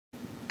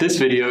This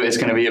video is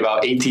going to be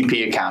about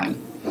ATP accounting.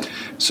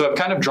 So I've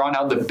kind of drawn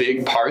out the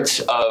big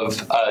parts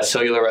of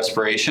cellular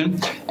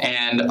respiration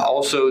and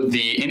also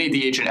the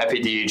NADH and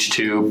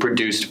FADH2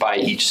 produced by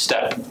each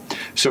step.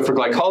 So for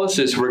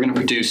glycolysis, we're going to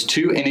produce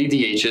 2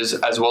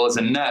 NADHs as well as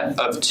a net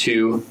of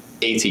 2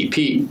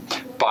 ATP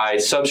by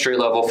substrate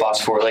level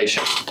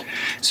phosphorylation.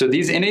 So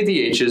these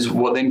NADHs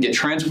will then get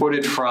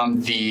transported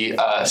from the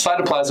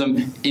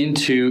cytoplasm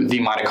into the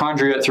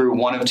mitochondria through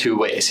one of 2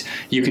 ways.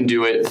 You can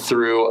do it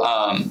through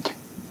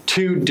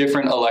 2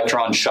 different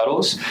electron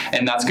shuttles,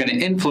 and that's going to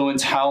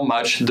influence how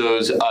much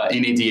those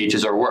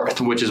NADHs are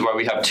worth, which is why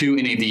we have 2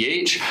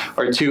 NADH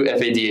or 2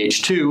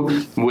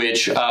 FADH2,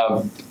 which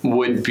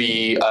would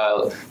be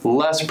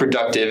less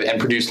productive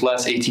and produce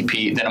less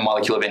ATP than a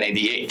molecule of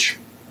NADH.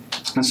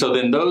 And so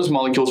then those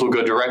molecules will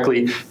go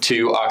directly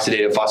to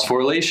oxidative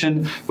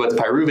phosphorylation, but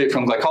pyruvate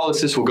from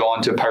glycolysis will go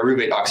on to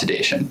pyruvate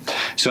oxidation.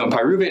 So in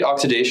pyruvate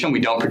oxidation,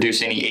 we don't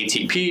produce any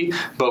ATP,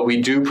 but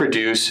we do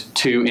produce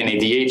 2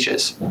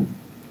 NADHs.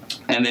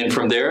 And then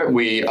from there,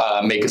 we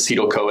make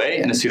acetyl-CoA,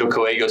 and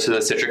acetyl-CoA goes to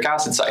the citric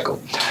acid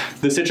cycle.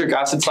 The citric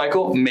acid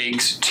cycle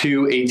makes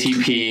 2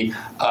 ATP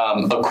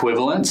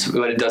equivalents,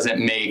 but it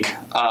doesn't make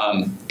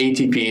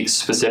ATP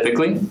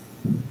specifically.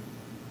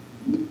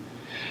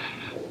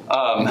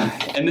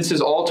 And this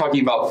is all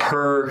talking about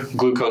per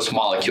glucose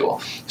molecule.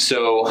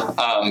 So,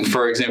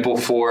 for example,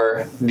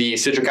 for the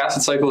citric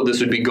acid cycle, this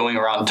would be going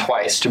around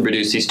twice to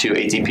produce these 2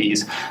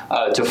 ATPs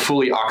to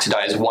fully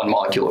oxidize 1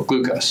 molecule of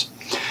glucose.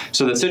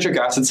 So the citric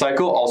acid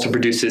cycle also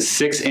produces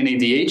 6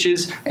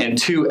 NADHs and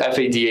 2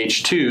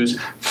 FADH2s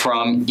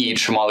from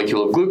each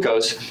molecule of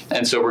glucose.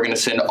 And so we're going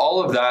to send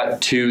all of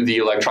that to the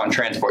electron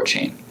transport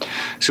chain.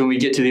 So when we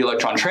get to the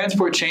electron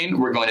transport chain,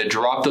 we're going to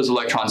drop those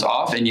electrons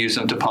off and use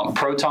them to pump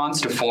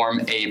protons to form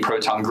a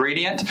proton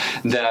gradient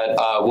that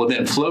will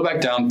then flow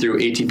back down through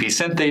ATP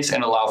synthase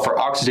and allow for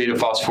oxidative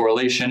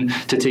phosphorylation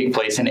to take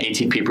place and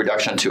ATP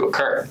production to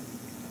occur.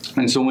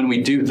 And so when we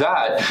do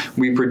that,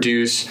 we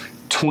produce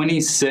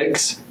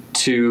 26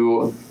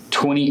 to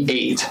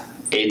 28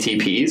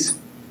 ATPs.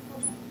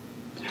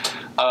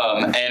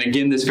 And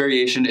again, this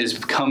variation is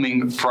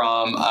coming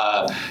from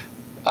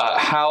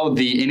how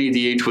the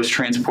NADH was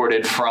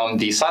transported from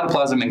the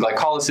cytoplasm in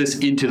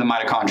glycolysis into the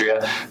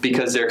mitochondria,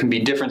 because there can be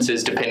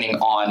differences depending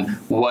on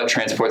what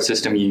transport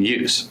system you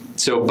use.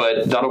 So,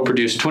 but that'll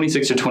produce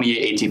 26 to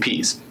 28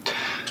 ATPs.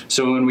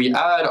 So when we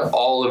add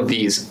all of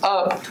these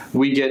up,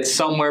 we get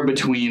somewhere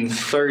between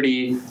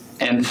 30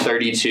 and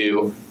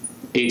 32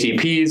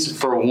 ATPs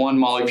for 1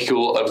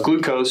 molecule of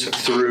glucose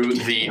through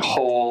the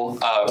whole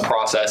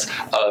process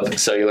of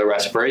cellular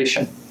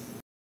respiration.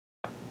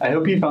 I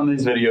hope you found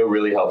this video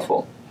really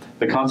helpful.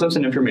 The concepts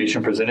and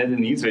information presented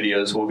in these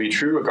videos will be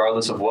true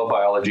regardless of what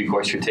biology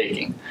course you're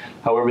taking.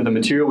 However, the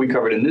material we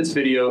covered in this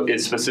video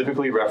is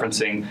specifically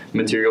referencing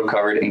material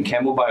covered in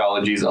Campbell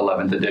Biology's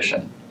 11th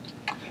edition.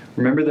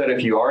 Remember that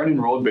if you are an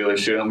enrolled Baylor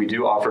student, we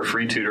do offer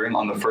free tutoring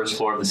on the 1st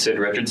floor of the Sid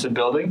Richardson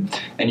building,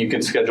 and you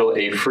can schedule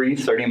a free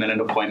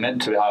 30-minute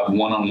appointment to have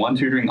one-on-one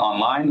tutoring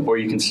online, or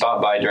you can stop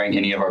by during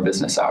any of our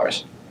business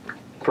hours.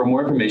 For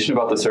more information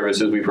about the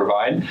services we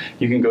provide,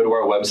 you can go to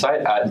our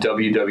website at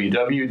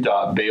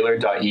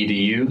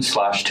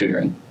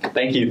www.baylor.edu/tutoring.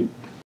 Thank you.